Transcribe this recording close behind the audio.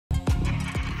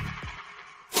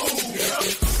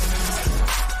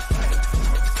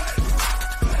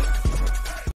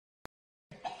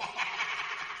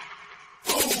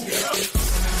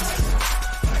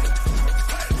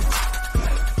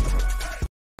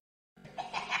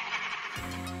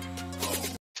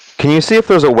Can you see if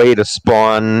there's a way to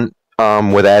spawn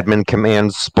with admin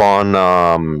commands spawn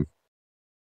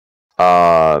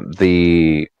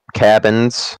the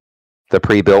cabins, the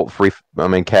pre-built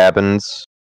cabins?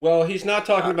 Well, he's not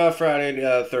talking about Friday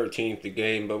the 13th, the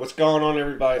game, but what's going on,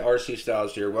 everybody? RC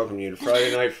Styles here. Welcome you to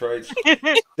Friday Night Frights.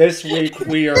 This week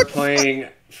we are playing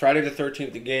Friday the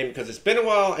 13th, the game, because it's been a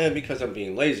while and because I'm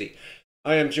being lazy.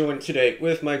 I am joined today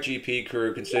with my GP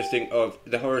crew consisting of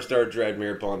the Horror Star,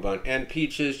 Dreadmere, Bonbon, and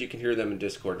Peaches. You can hear them in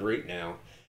Discord right now.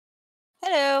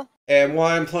 Hello. And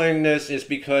why I'm playing this is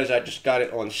because I just got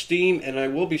it on Steam, and I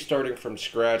will be starting from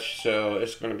scratch, so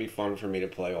it's going to be fun for me to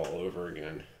play all over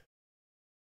again.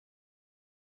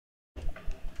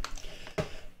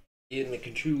 In the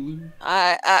controller.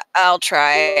 I'll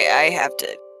try. I have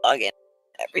to log in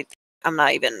everything. I'm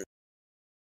not even.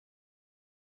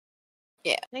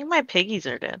 Yeah. I think my piggies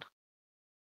are dead.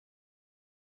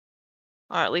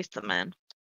 Or at least the men.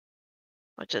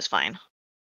 Which is fine.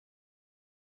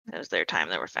 It was their time,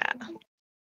 they were fat.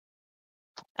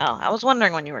 Oh, I was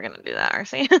wondering when you were gonna do that,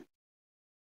 RC.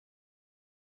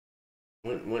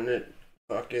 When it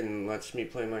fucking lets me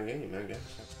play my game, I guess.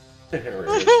 There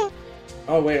it is.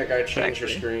 Oh wait, I gotta change your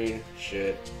screen.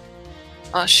 Shit.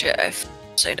 Oh shit, I've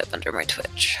signed up under my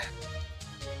Twitch.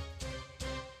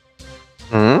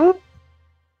 Hmm?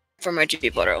 For my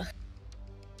GP Photo.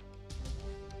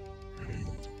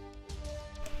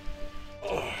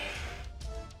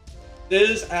 This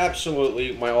is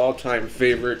absolutely my all-time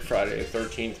favorite Friday the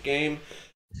 13th game.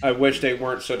 I wish they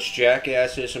weren't such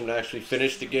jackasses and actually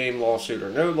finish the game, lawsuit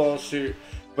or no lawsuit.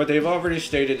 But they've already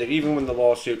stated that even when the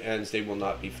lawsuit ends, they will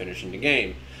not be finishing the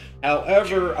game.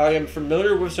 However, I am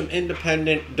familiar with some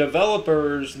independent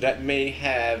developers that may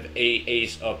have a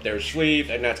ace up their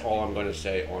sleeve, and that's all I'm going to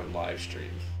say on live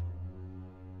stream.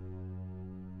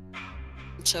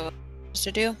 So, what's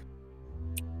to do?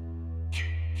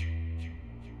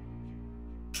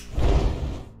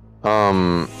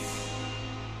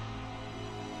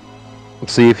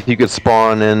 See if you could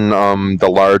spawn in the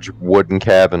large wooden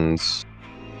cabins.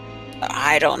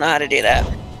 I don't know how to do that.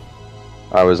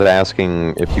 I was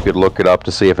asking if you could look it up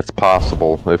to see if it's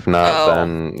possible. If not,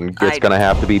 then it's gonna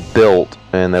have to be built,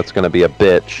 and that's gonna be a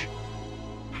bitch.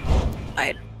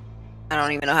 I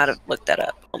don't even know how to look that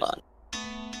up. Hold on.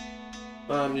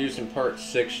 I'm using part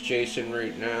 6 Jason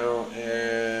right now,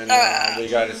 and we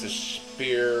got us a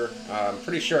spear. I'm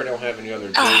pretty sure I don't have any other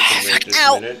Jason right this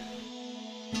minute.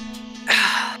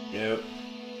 Nope,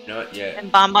 not yet.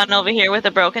 And Bonbon over here with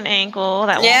a broken ankle.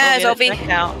 That yeah, won't go get it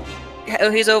out.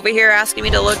 Oh, he's over here asking me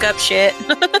to look up shit.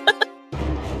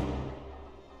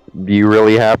 Do you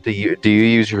really have to? Do you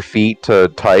use your feet to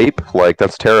type? Like,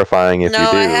 that's terrifying if you do.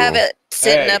 No, I have it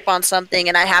sitting up on something,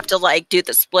 and I have to, like, do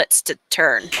the splits to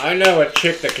turn. I know a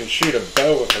chick that can shoot a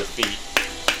bow with her feet.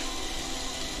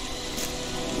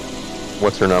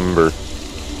 What's her number?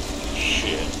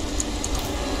 Shit.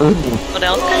 What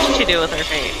else could she do with her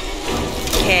feet?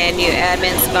 Can you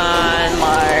admin spawn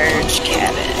large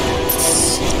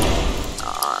cabins?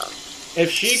 If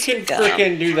she can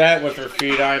freaking do that with her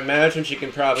feet, I imagine she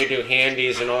can probably do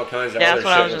handies and all kinds of other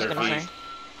shit with her feet.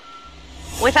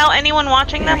 Without anyone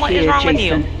watching them, what is wrong with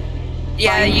you?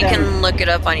 Yeah, you can look it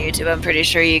up on YouTube. I'm pretty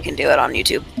sure you can do it on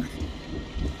YouTube.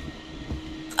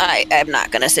 I'm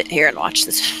not gonna sit here and watch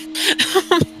this.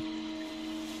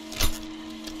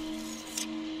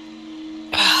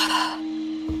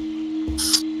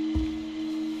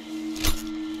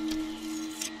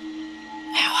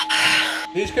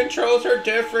 These controls are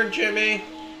different, Jimmy.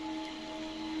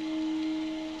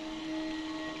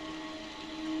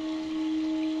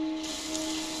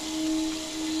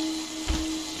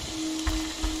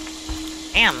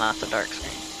 Damn, that's a dark screen.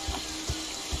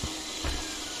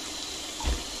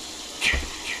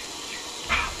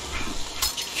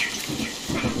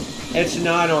 It's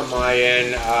not on my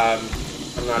end.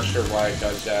 I'm not sure why it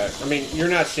does that. I mean, you're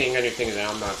not seeing anything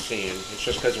that I'm not seeing. It's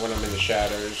just because when I'm in the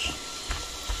shadows.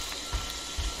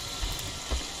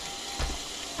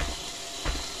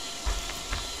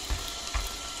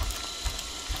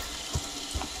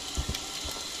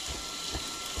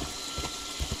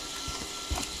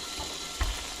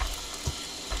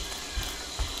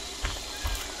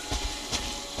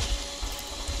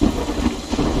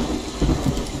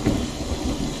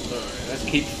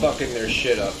 Keep fucking their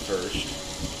shit up first.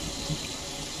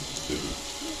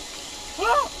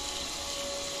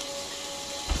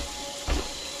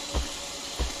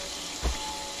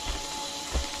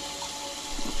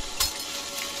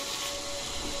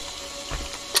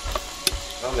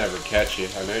 I'll never catch you.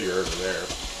 I know you're over there.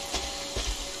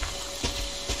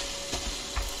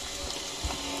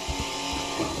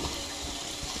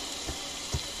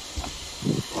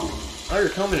 Oh, you're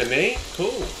coming to me?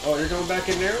 Cool. Oh, you're going back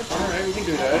in there? Alright, we can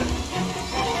do that.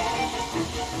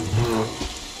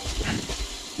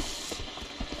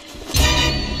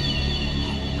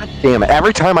 Damn it,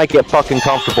 every time I get fucking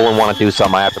comfortable and want to do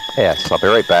something, I have to piss. I'll be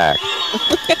right back.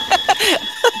 Okay.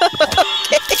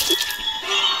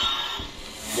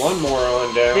 One more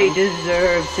on down. They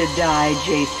deserve to die,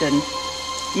 Jason.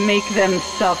 Make them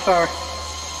suffer.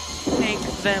 Make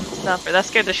them suffer. That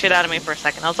scared the shit out of me for a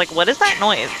second. I was like, what is that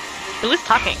noise? Who is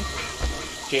talking?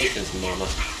 Jason's mama.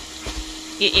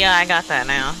 Yeah, I got that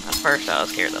now. At first I was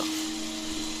scared though.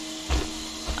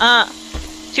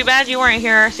 Too bad you weren't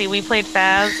here. See, we played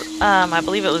Faz, I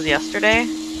believe it was yesterday.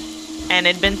 And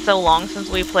it'd been so long since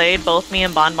we played, both me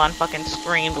and Bon Bon fucking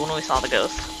screamed when we saw the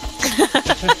ghost.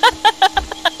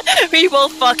 We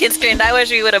both fucking screamed. I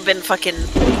wish we would have been fucking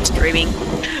screaming.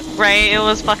 Right? It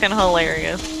was fucking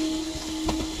hilarious.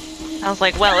 I was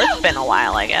like, well, it's been a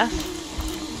while, I guess.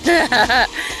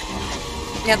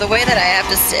 Yeah, the way that I have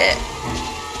to sit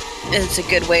is a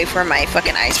good way for my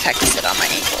fucking ice pack to sit on my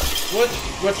ankle.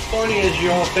 What's funny is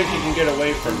you all think you can get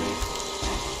away from me.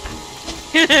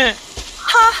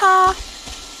 Ha ha!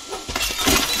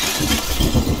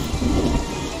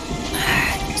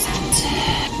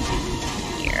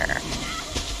 Here.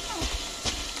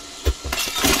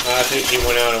 I think he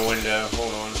went out a window.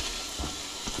 Hold on.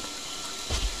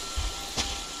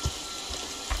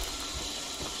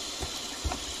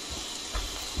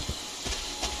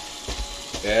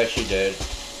 Yeah, she did.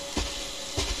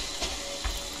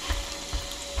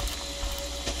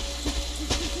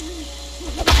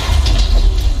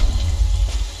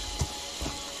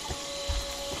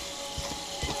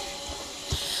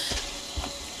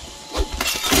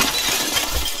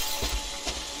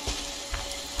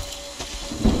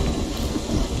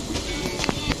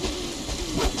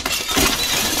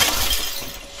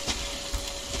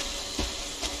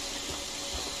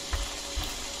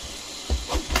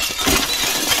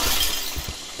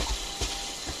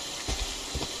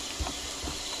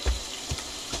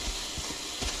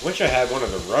 Wish I had one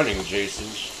of the running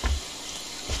Jasons.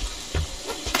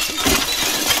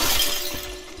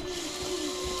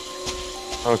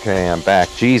 Okay, I'm back.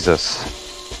 Jesus.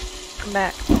 I'm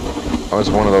back. I was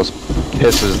one of those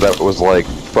pisses that was like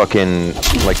fucking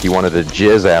like you wanted to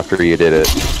jizz after you did it.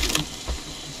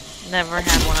 Never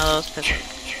had one of those pisses.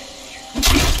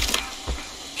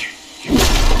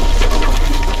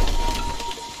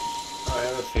 I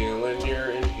have a feeling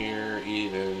you're in here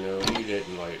even though you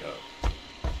didn't light up.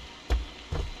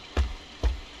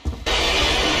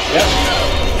 Yep.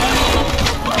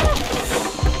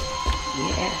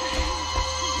 Yes.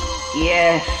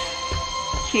 Yes.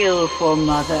 Kill for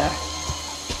Mother.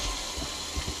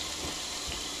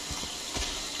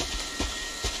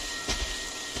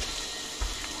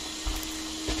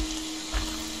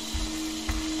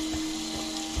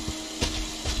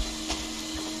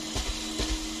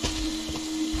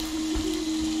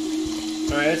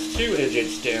 Alright, that's 2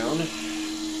 idiots down.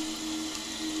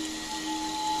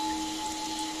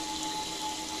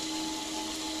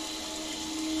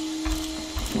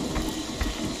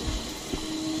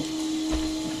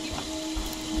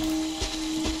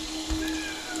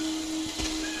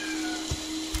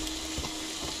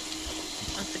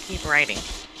 Let's keep writing.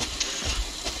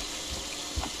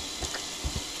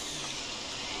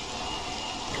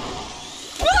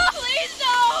 Please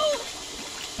no!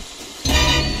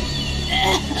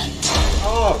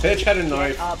 Oh, bitch had a Get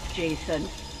knife. up, Jason.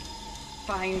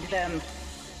 Find them.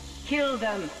 Kill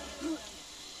them.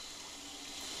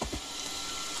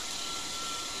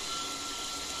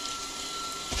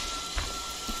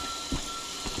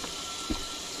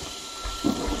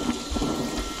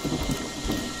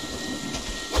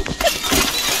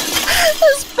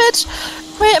 This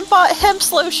bitch went and bought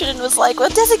hemp lotion and was like, well,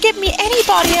 it doesn't give me any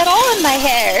body at all in my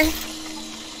hair.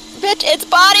 Bitch, it's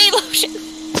body lotion.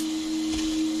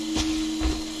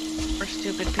 For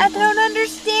stupid people. I don't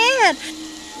understand.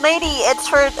 Lady, it's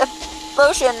for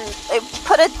lotion.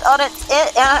 Put it on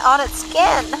its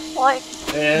skin. Like,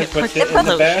 And It puts puts it in the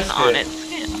lotion basket. on its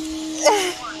skin.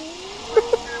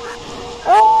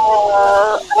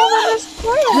 oh, I don't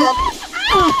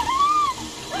understand.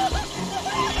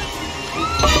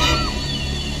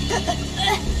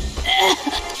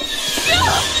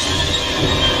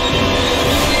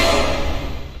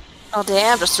 Oh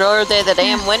damn, just throw her through the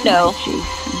damn window. Jason.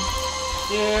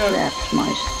 Yeah, That's my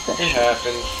it special,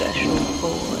 happens. special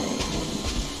boy.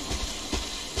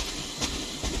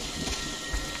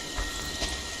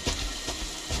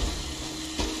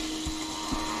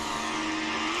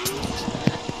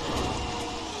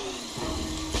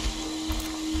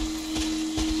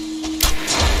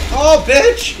 Oh,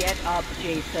 bitch! Get up,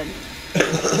 Jason.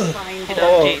 Find Get them.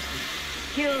 up, Jason.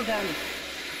 Kill them.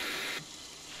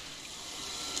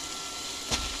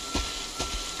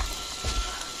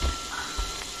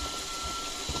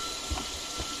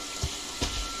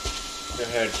 Go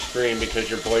ahead, scream because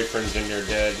your boyfriend's in there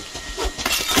dead.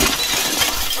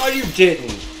 Oh, you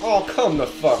didn't! Oh, come the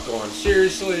fuck on.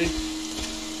 Seriously?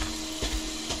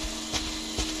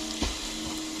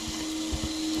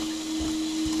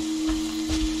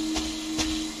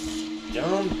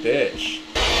 Dumb bitch.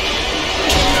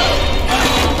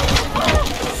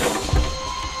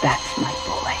 That's my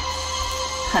boy.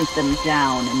 Hunt them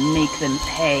down and make them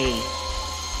pay.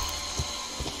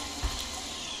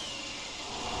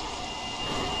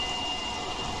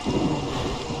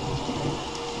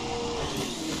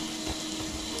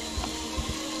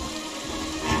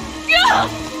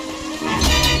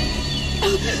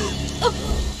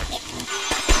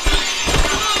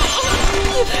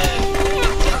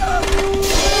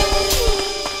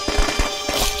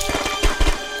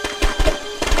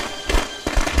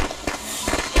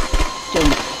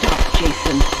 Don't stop,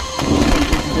 Jason. They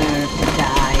deserve to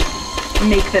die.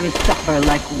 Make them suffer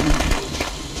like we.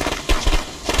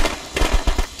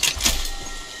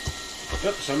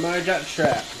 Oop, somebody got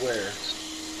trapped. Where?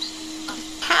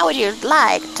 How would you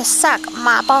like to suck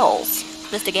my balls,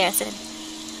 Mr. Garrison?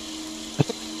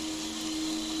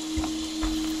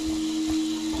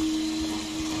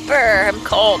 Brr, I'm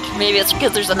cold. Maybe it's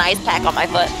because there's an ice pack on my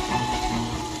foot.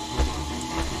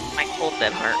 My cold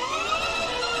dead heart.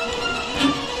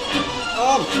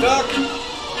 Oh, I'm stuck!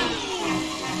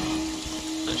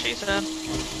 What she said?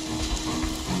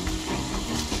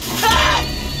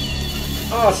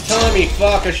 Oh, it's Tommy.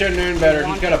 Fuck, I should have known better.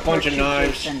 He's got a bunch of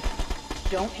knives. Jason.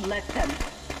 Don't let them.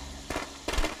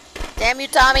 Damn you,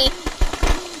 Tommy.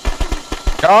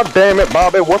 God damn it,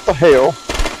 Bobby, what the hell?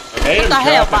 I made him What the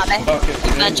hell, drop his Bobby?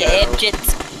 fucking Bunch of Nintendo.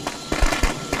 engines.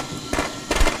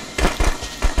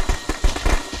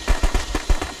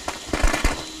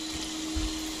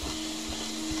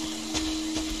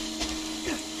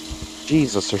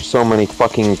 Jesus, there's so many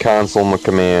fucking console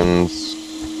commands.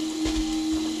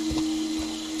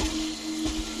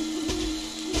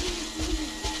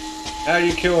 How do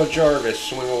you kill a Jarvis?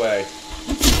 Swing away.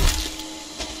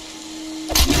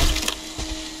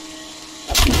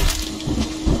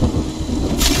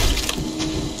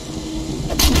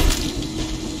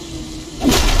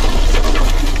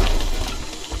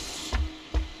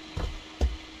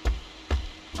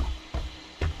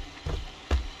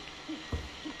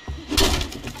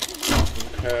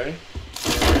 Okay.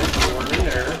 There's one in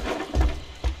there.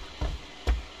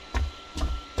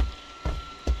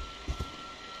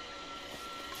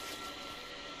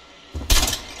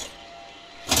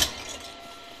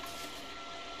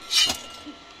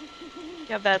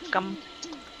 Yeah, that's come.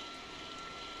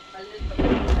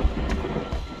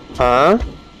 Huh?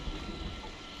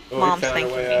 Oh, Mom's he found a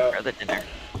thanking way me out. for the dinner.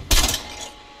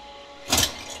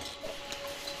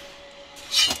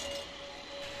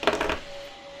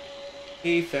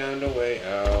 He found a way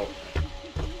out.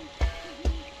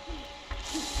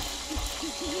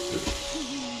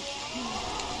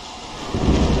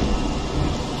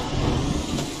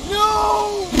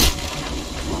 No!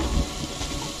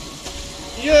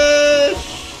 Yes!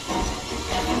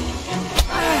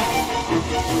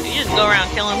 You just go around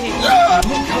killing people.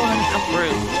 That's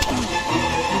rude.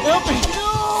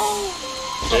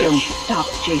 Don't stop,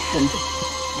 Jason.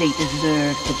 They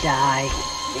deserve to die.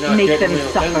 You're not Make getting them me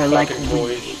with suffer them like fucking we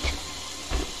toys. did.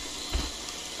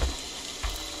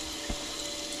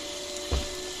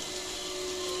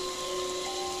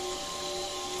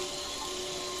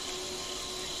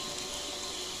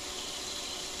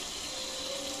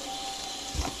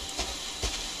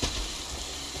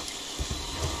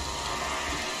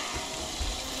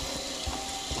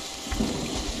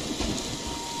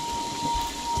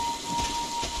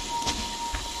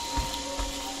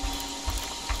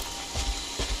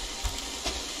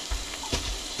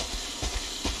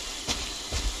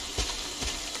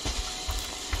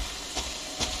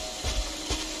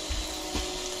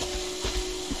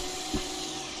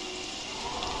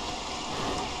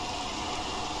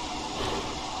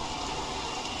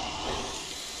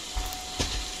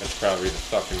 That's probably the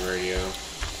fucking radio.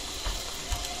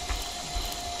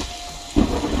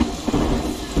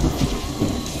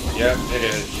 Yep, it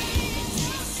is.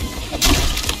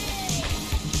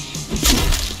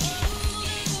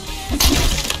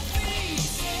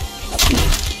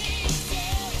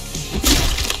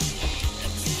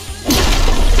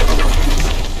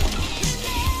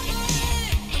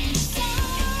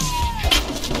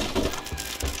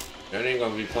 I ain't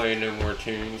gonna be playing no more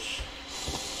tunes.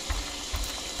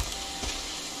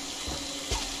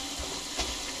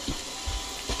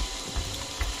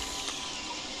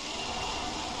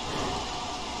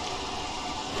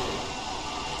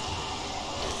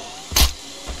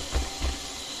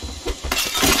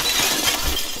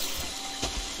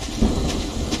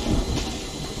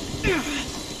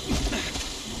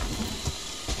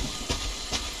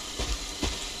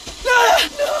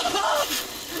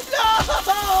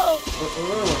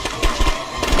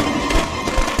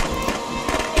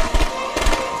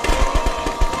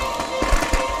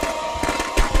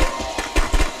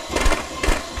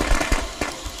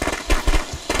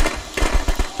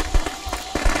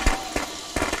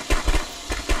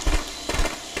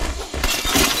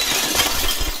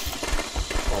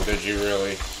 Oh, did you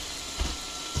really?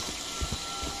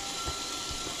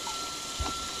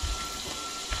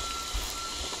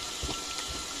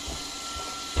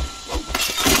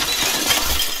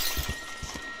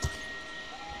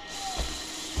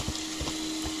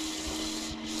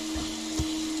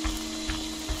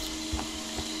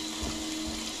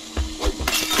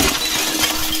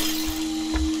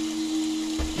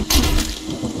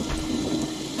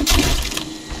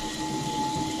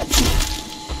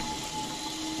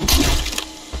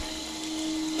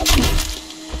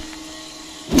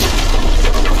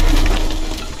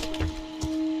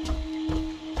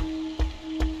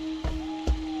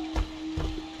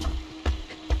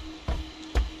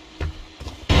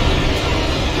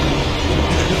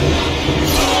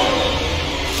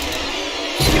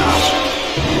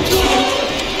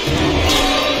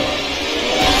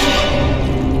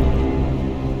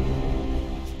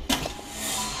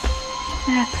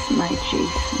 That's my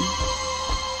Jason.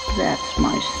 That's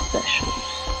my special,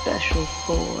 special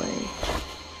boy.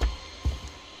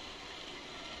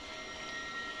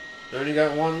 Only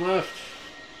got one left.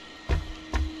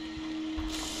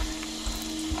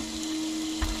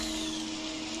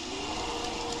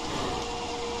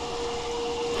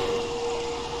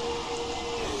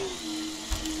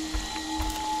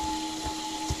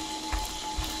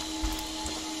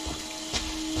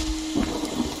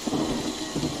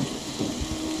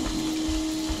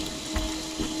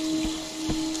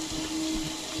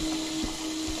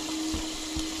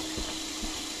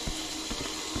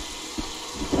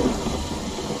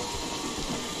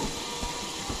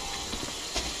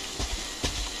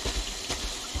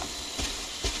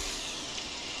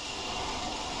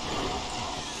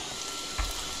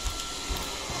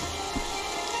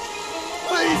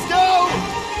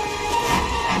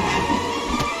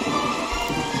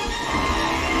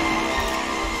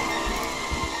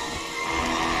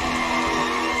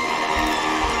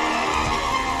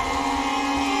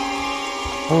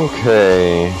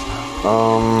 Okay.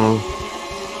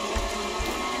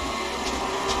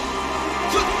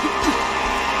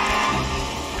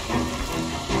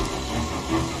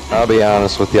 I'll be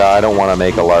honest with you, I don't want to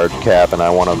make a large cabin. I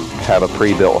want to have a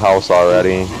pre-built house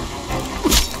already.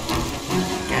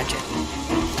 Gotcha.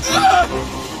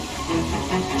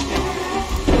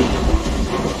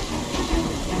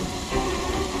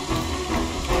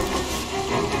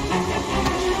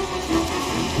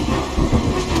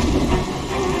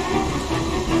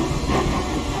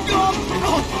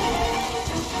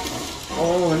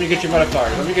 Oh, let me get you by the fire.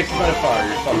 Let me get you by the fire,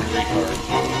 you fucking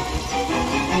retard.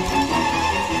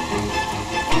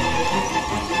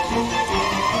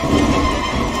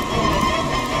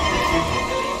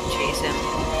 Chase him.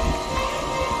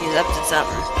 He's up to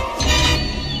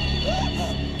something.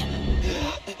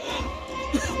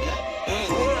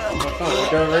 Come on,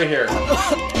 we're going right here.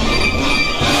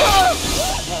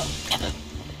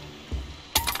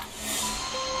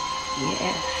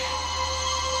 Yes.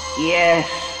 Yes.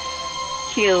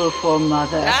 Kill for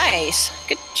mother. Nice.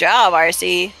 Good job,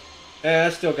 RC. Yeah, I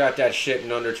still got that shit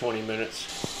in under 20 minutes.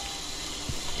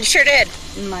 You sure did.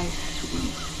 My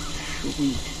sweet,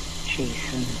 sweet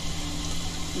Jason.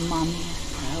 Mommy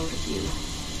is proud of you.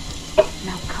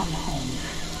 Now come home.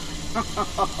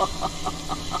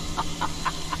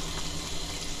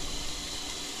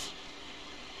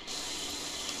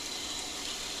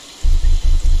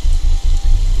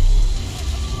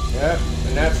 Yep,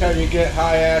 and that's how you get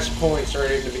high-ass points right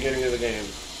at the beginning of the game.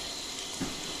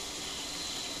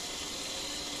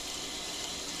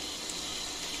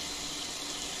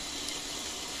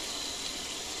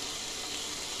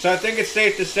 So I think it's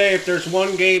safe to say if there's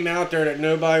one game out there that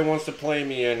nobody wants to play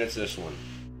me in, it's this one.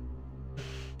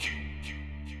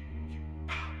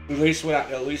 At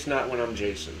least not when I'm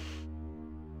Jason.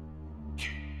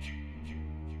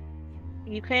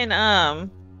 You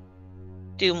can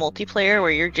do multiplayer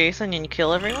where you're Jason and you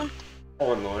kill everyone?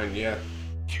 Online, yeah.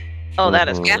 Oh, that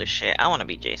is Mhm. cool as shit. I want to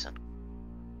be Jason.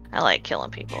 I like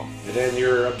killing people. And then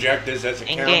your objectives as a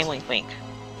In game, counselor. wink wink.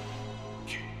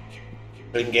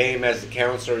 In game, as the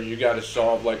counselor, you gotta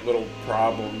solve like little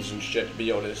problems and shit to be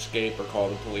able to escape or call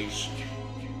the police.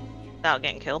 Without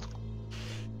getting killed.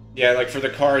 Yeah, like for the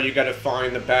car, you gotta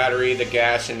find the battery, the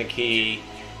gas, and the key.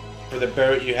 For the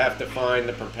boat, you have to find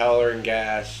the propeller and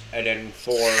gas. And then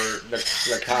for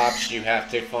the cops, you have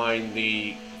to find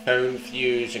the phone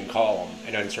fuse and call them.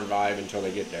 And then survive until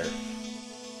they get there.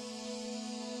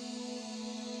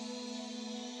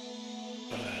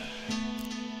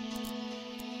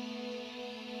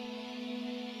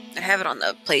 I have it on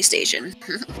the PlayStation.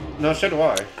 No, so do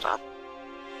I.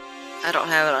 I don't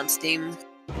have it on Steam.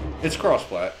 It's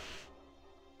cross-plat.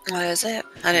 What is it?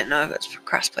 I didn't know if it's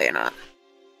crossplay or not.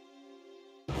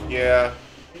 Yeah. Are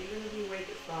you gonna be awake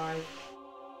at 5?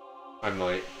 I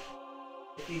might.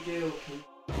 If you do, can...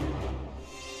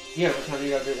 Yeah, what time do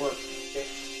you gotta be at work?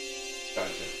 6.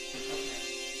 Gotcha.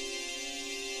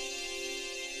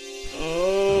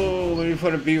 Oh, let me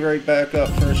put a be right back up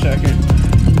for a second.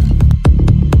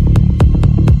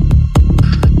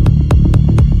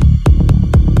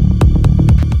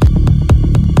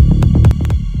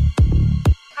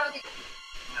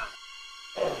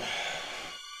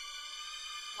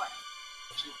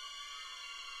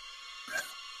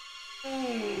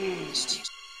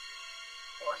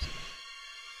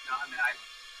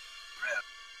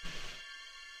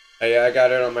 Yeah, I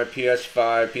got it on my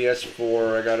PS5,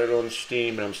 PS4, I got it on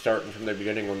Steam, and I'm starting from the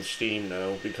beginning on Steam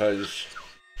now, because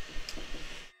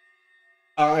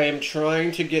I am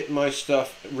trying to get my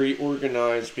stuff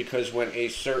reorganized, because when a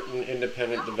certain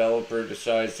independent developer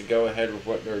decides to go ahead with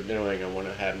what they're doing, I want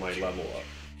to have my level up.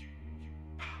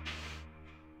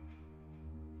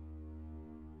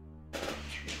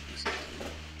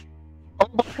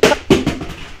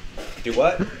 Do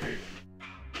what?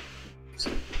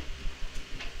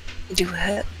 Do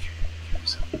what?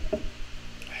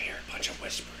 I hear a bunch of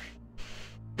whispering.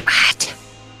 What?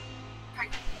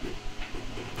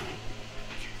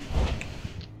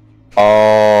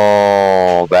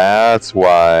 Oh, that's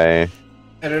why.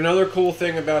 And another cool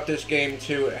thing about this game,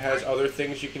 too, it has other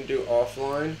things you can do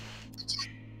offline.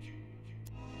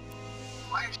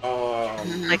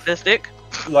 Like the stick?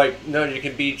 Like, no, you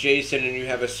can beat Jason and you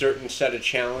have a certain set of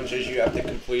challenges you have to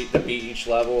complete to beat each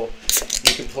level.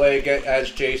 You can play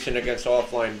as Jason against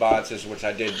offline bots, which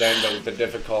I did then, but with the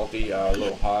difficulty a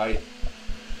little high.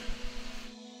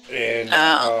 And,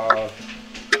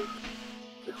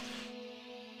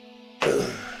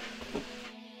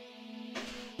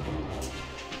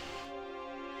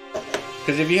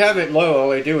 because if you have it low, all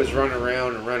they do is run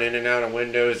around and run in and out of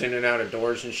windows, in and out of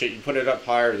doors and shit. You put it up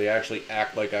higher, they actually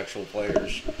act like actual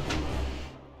players.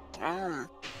 Oh,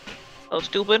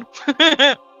 stupid.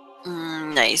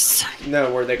 Nice.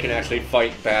 No, where they can actually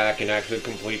fight back and actually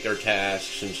complete their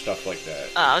tasks and stuff like that.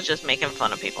 I was just making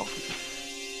fun of people.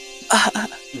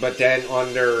 But then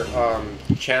on their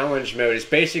challenge mode, it's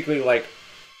basically like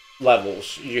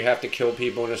levels. You have to kill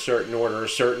people in a certain order, a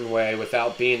certain way,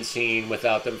 without being seen,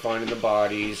 without them finding the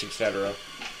bodies, etc.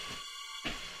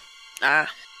 I'll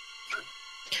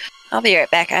be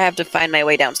right back. I have to find my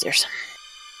way downstairs.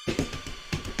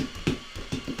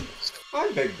 Hi,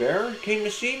 Big Bear. Came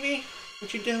to see me?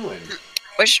 What you doing?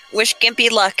 Wish Gimpy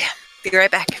luck. Be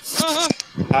right back.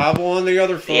 Hobble on the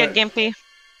other foot. Yeah, Gimpy.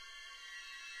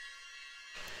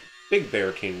 Big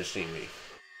Bear came to see me.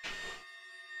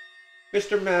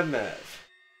 Mr. Mad Mav.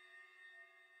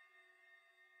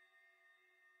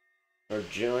 Our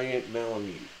giant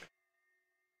Malamute.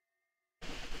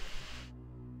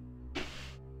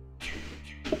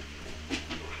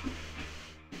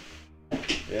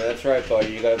 Yeah, that's right,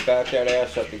 buddy. You gotta back that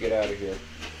ass up to get out of here.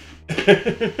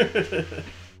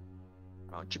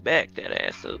 Why don't you back that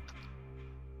ass up?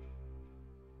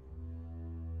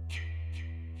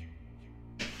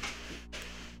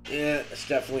 Yeah, it's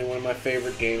definitely one of my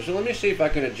favorite games. So let me see if I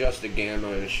can adjust the gamma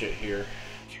and shit here.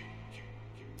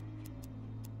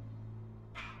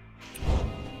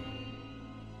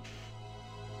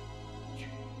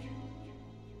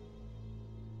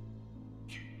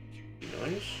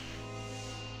 Nice.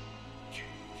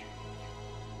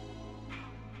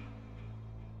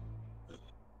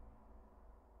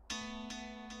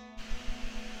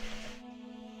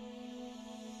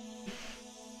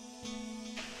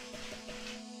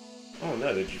 Oh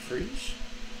no, did you freeze?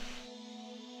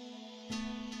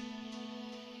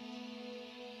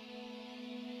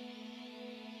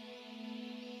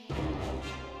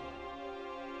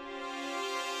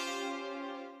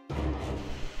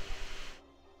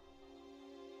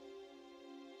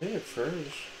 I think it froze.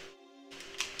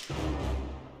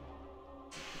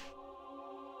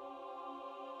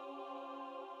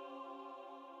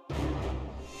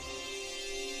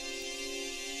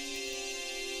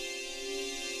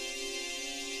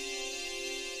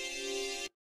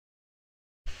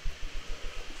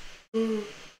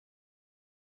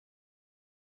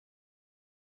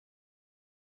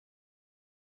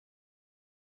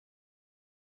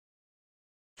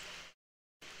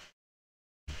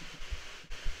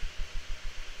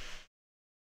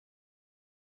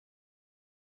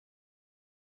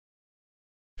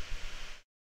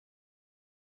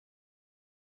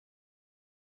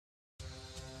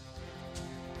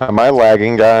 Am I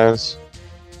lagging, guys?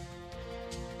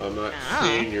 I'm not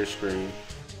seeing your screen.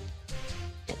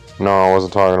 No, I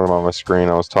wasn't talking about my screen.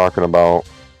 I was talking about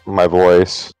my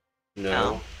voice.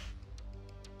 No.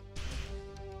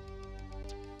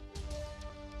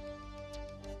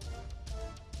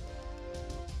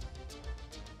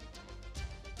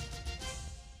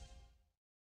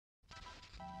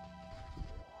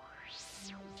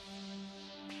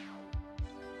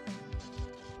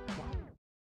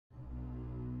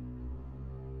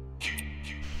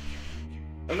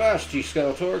 Avasti,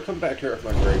 Skeletor, come back here with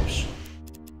my grapes.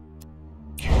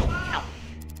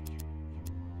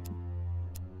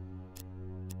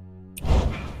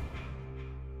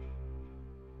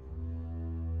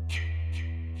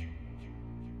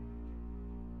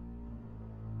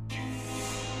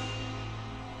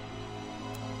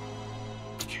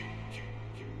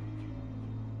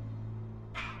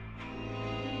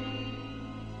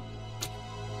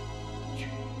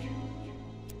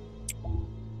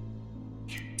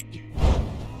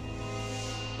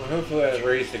 Hopefully I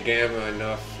raised the gamma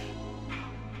enough.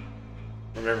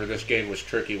 Remember, this game was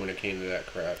tricky when it came to that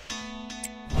crap.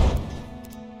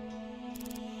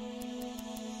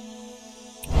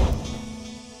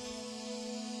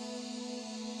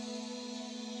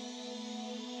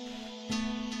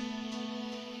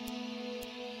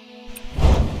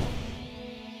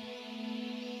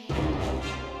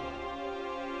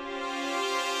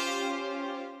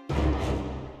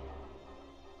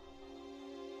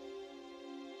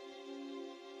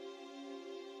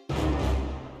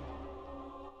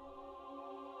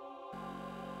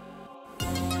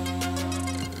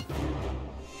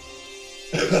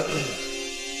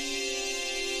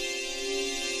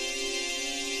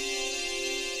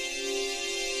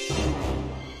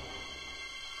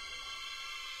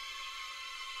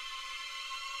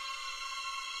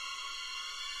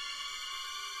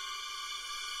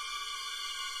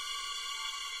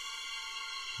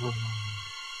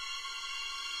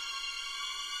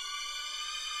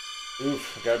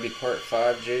 Oof, I gotta be part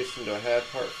 5 Jason. Do I have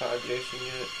part 5 Jason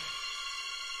yet?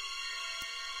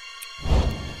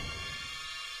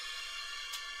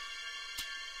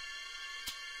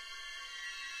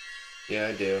 Yeah,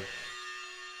 I do.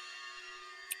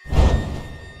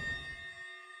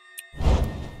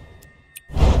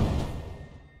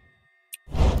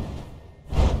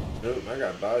 Nope, I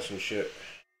gotta buy some shit.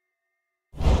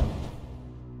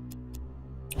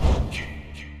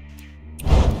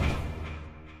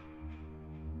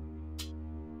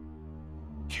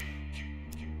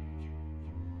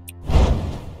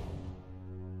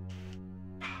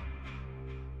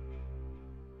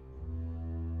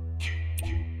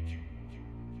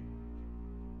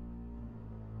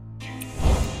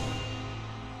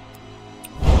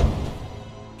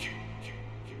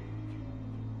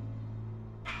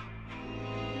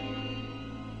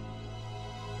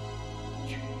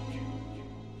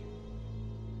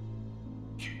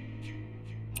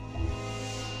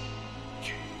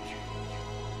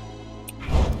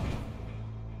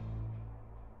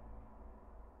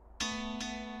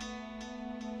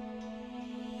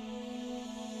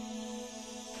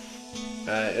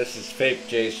 This is fake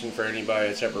Jason for anybody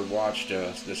that's ever watched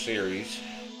the series.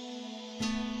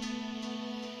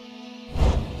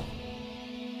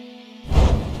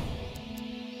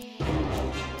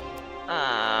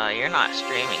 You're not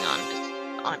streaming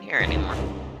on here anymore.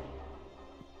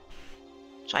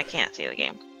 So I can't see the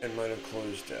game. It might have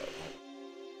closed out.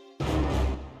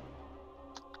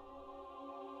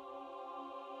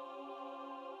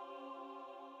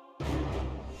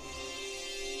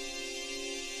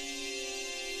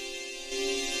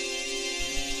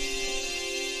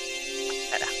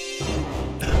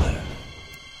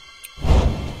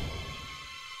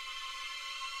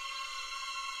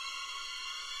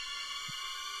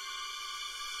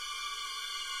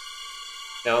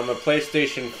 Now on the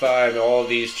PlayStation 5, all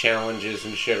these challenges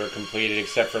and shit are completed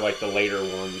except for like the later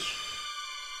ones.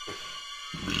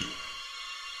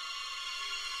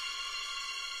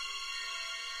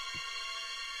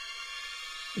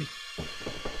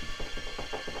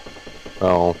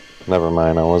 Oh, never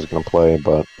mind. I was gonna play,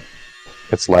 but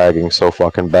it's lagging so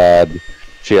fucking bad.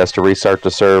 She has to restart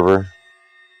the server.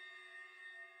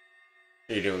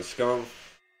 Are you doing scum?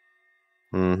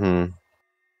 Mm-hmm.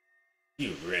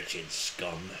 You wretched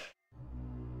scum.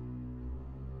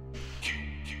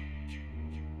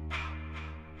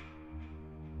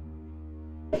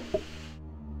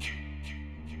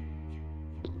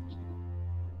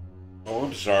 Oh,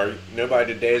 I'm sorry.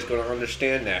 Nobody today is going to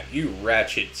understand that. You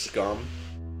ratchet scum.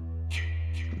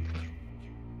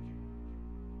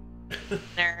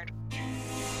 Nerd.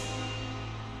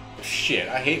 Shit,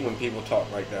 I hate when people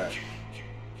talk like that.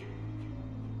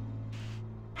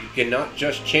 You cannot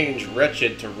just change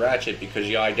wretched to ratchet because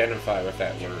you identify with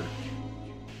that word.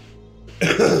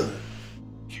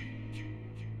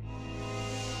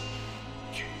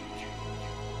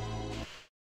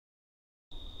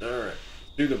 Alright,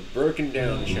 do the broken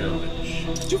down challenge.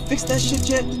 Did you fix that shit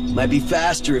yet? Might be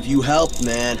faster if you helped,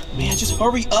 man. Man, just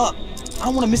hurry up. I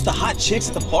don't want to miss the hot chicks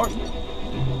at the party.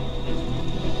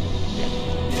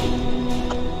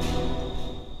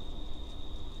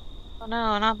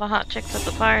 no, not the hot chicks at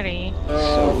the party.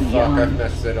 Oh, So fuck, young. I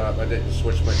messed it up. I didn't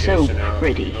switch my So Jason out.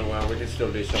 pretty. Oh well, we can still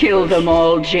do something. Kill them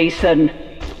all, Jason.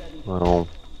 Well,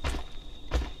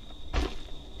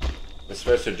 I'm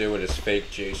supposed to do it as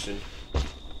fake Jason.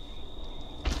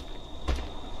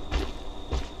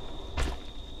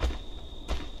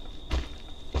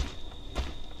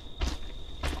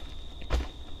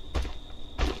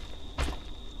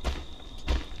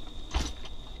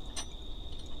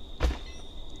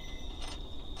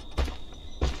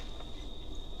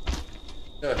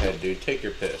 Go ahead, dude. Take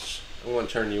your piss. I want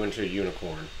to turn you into a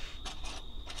unicorn.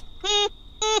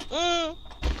 okay,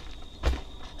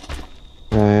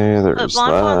 there's But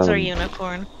blonde ones are that.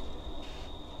 unicorn.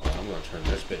 Oh, I'm gonna turn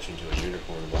this bitch into a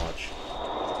unicorn. Watch.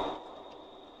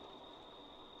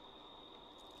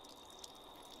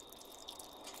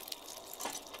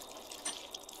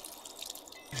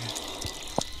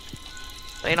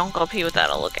 Wait, don't go pee without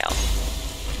a lookout.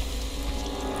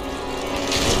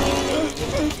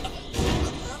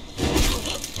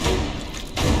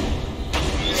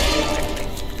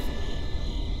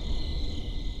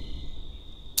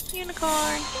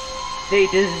 Unicorn. They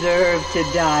deserve to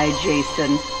die,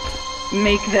 Jason.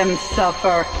 Make them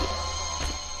suffer.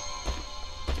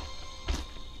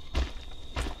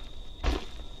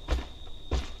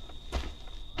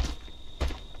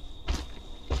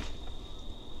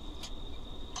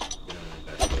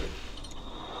 That's good.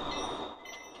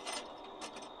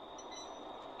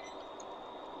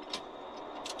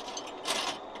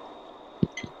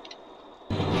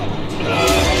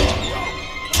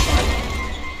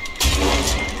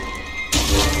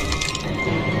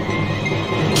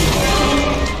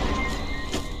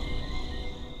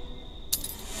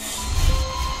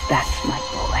 That's my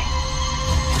boy.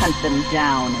 Hunt them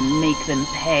down and make them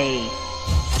pay.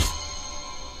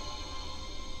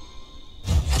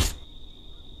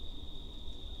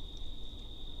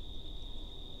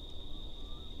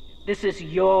 This is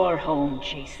your home,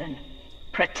 Jason.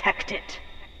 Protect it.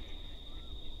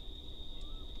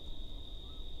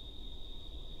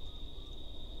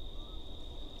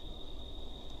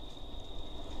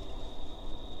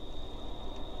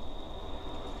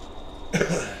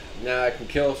 Now I can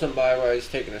kill somebody while he's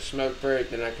taking a smoke break,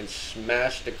 then I can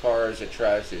smash the car as it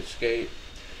tries to escape.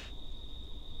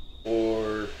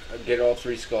 Or get all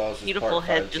 3 skulls as Beautiful part 5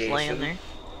 head just Jason. laying there.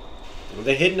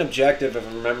 The hidden objective, if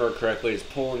I remember correctly, is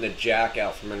pulling the jack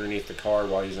out from underneath the car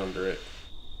while he's under it.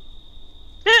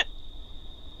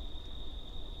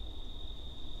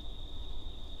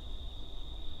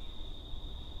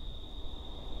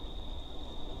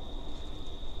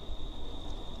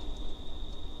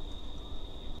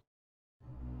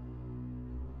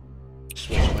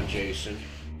 Switch my Jason.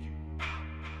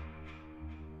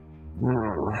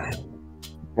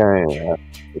 Okay.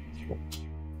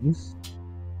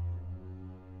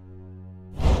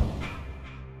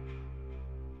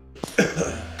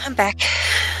 I'm back.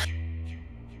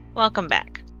 Welcome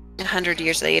back. 100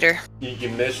 years later. You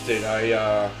missed it.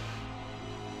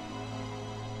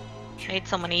 Made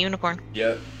someone a unicorn.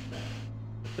 Yep.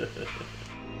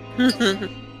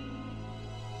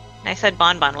 I said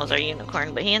Bon Bon was our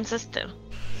unicorn, but he insisted.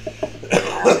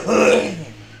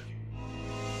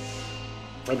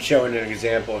 I'm showing an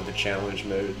example of the challenge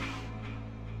mode.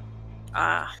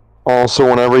 Ah. Also,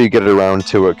 whenever you get around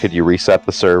to it, could you reset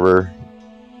the server?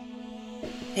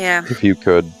 Yeah. If you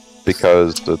could,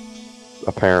 because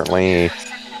apparently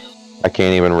I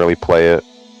can't even really play it.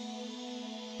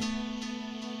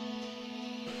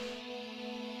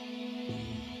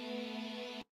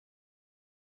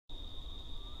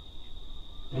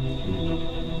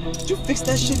 Did you fix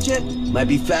that shit yet? Might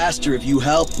be faster if you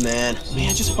helped, man.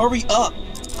 Man, just hurry up.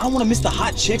 I don't want to miss the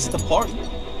hot chicks at the party.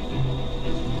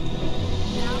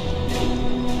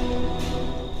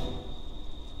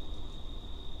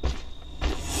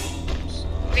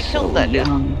 We killed that dude.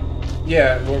 Young.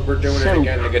 Yeah, we're doing So it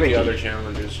again to get pretty. the other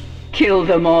challenges. Kill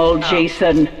them all,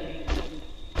 Jason.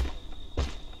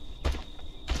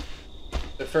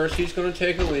 At first he's going to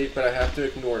take a leak, but I have to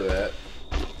ignore that.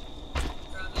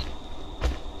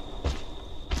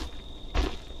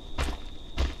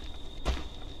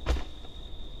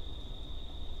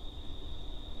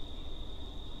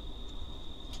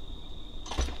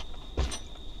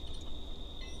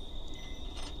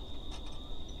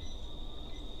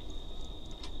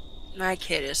 My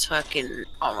kid is fucking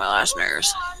on my last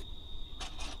nerves.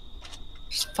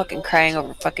 She's fucking crying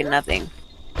over fucking nothing.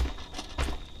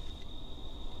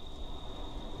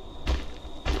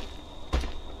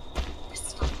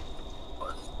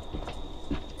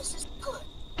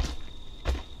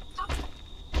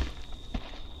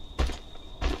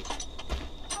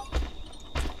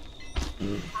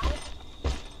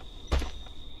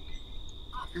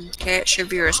 Okay, it should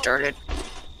be restarted.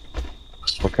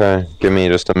 Okay, give me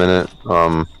just a minute.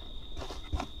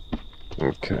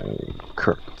 Okay,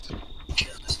 correct.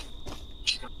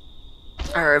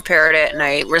 I repaired it and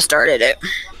I restarted it.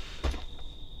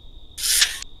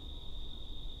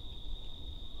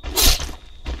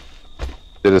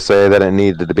 Did it say that it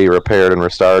needed to be repaired and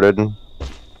restarted? No,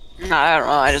 I don't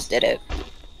know, I just did it.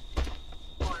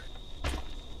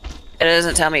 It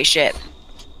doesn't tell me shit.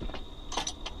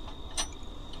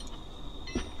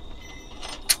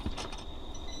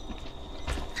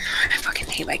 I fucking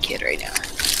hate my kid right now.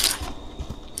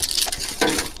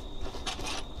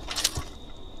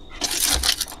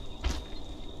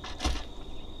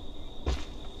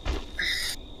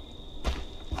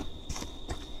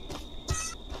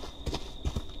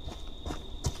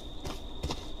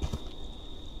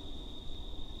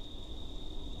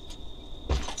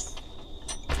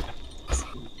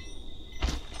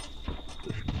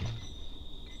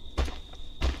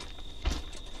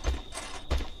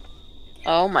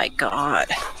 Oh my god.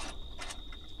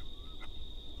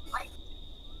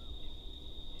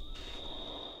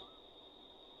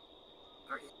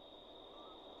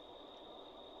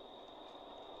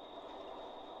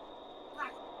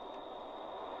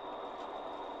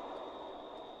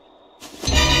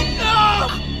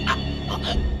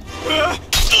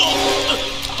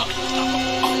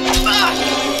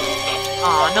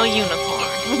 Aw, no unicorn.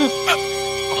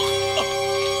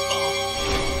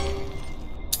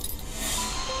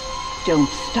 Don't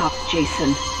stop,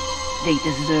 Jason. They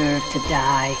deserve to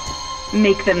die.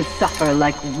 Make them suffer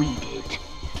like we did.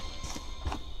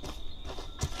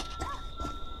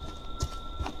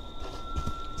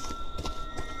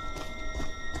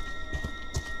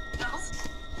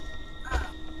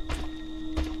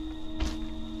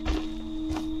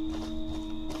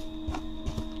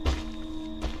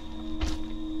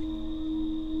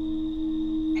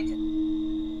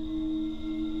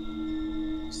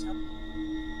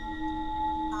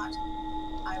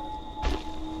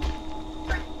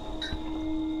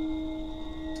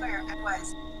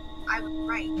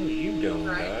 Oh, you don't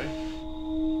die.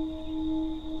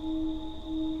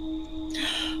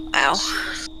 Ow.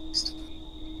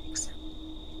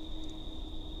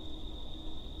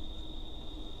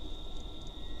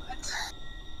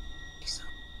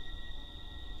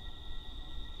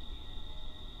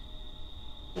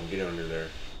 Well, get under there.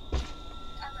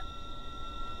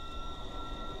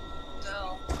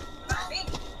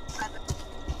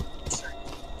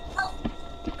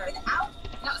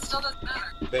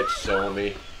 Bitch saw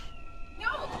me.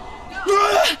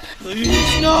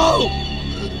 Please, no!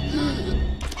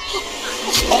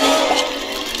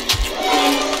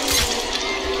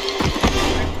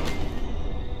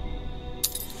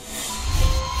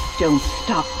 Don't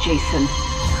stop, Jason.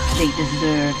 They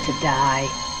deserve to die.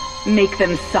 Make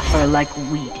them suffer like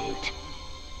we did.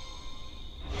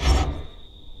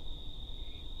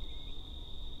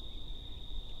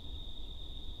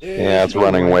 Yeah, it's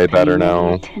running way better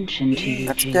now. Attention to you,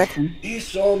 That's good. Jason. He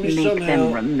saw me Make somehow.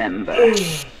 them remember.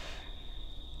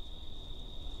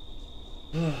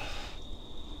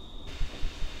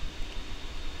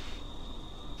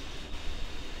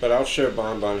 But I'll show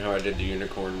Bonbon how I did the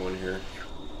unicorn one here.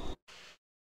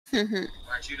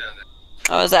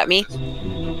 Oh, is that me?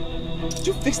 Did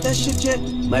you fix that shit yet?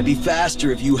 Might be faster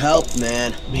if you helped,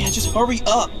 man. Man, just hurry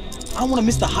up. I don't want to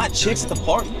miss the hot chicks at the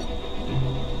party.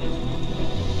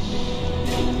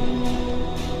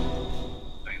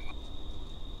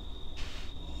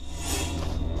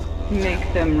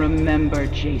 Make them remember,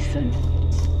 Jason.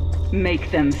 Make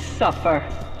them suffer.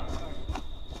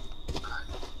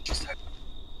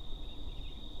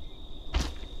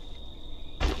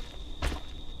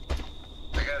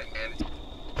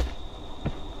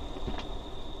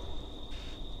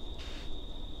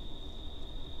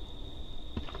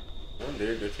 Come on,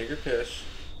 dude, go take your piss.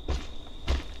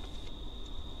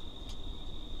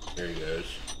 There he goes.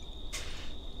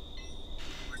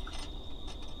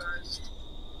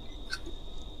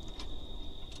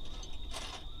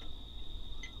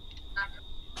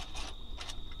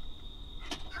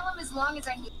 As long as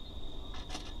I need.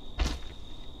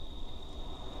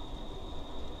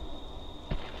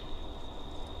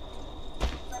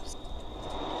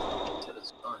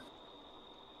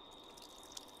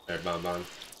 Alright, Bonbon.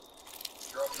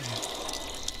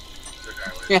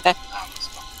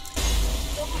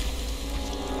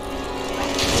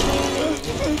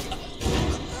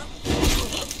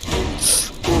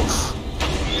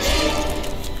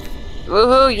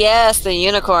 Woohoo, yes, the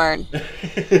unicorn.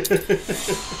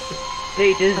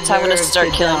 They deserve That's how I'm gonna start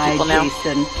to killing die, people now.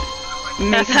 Jason.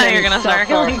 Make That's how them you're gonna start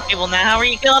suffer. killing people now. How were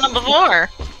you killing them before?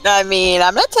 I mean,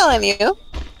 I'm not telling you.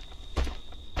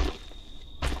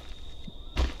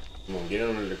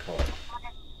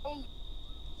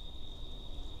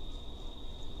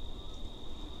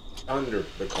 under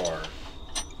the car.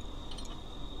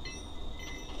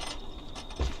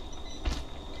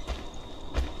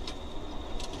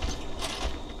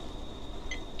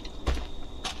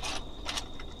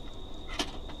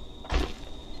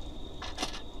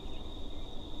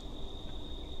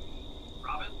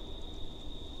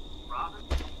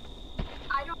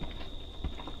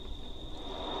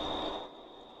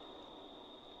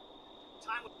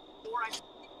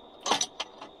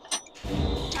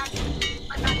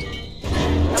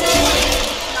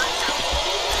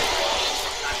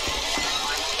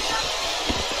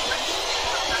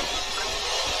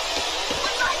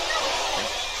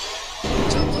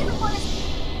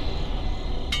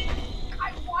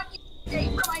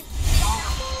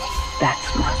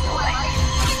 That's my boy.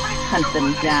 Hunt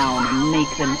them down and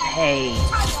make them pay.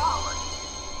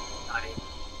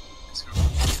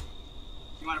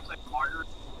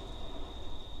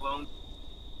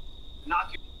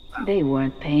 They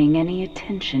weren't paying any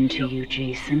attention to you,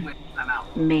 Jason.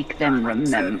 Make them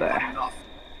remember.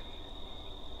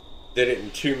 Did it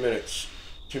in 2 minutes.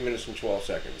 2 minutes and 12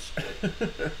 seconds.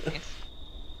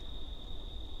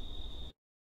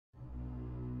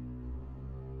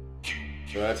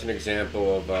 So that's an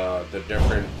example of the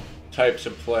different types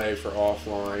of play for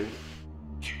offline.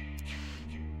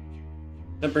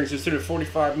 That brings us to the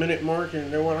 45-minute mark, and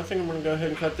you know what? I think I'm going to go ahead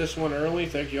and cut this one early.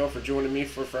 Thank you all for joining me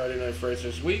for Friday Night Fridays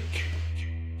this week.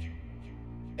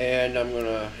 And I'm going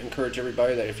to encourage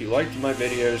everybody that if you liked my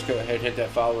videos, go ahead and hit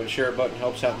that follow and share button.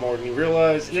 Helps out more than you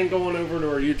realize. And then go on over to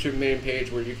our YouTube main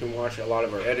page where you can watch a lot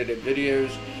of our edited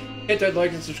videos. Hit that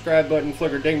like and subscribe button,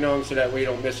 flicker ding dong, so that way you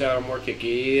don't miss out on more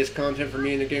kick-ass content from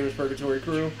me and the Gamers Purgatory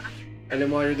crew. And then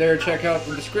while you're there, check out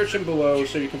the description below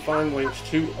so you can find links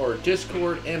to our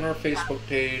Discord and our Facebook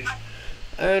page.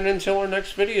 And until our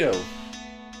next video,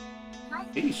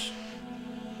 peace.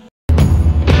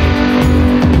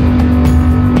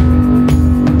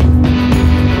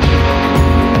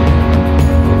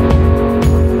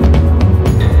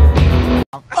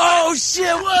 Oh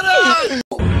shit, what up?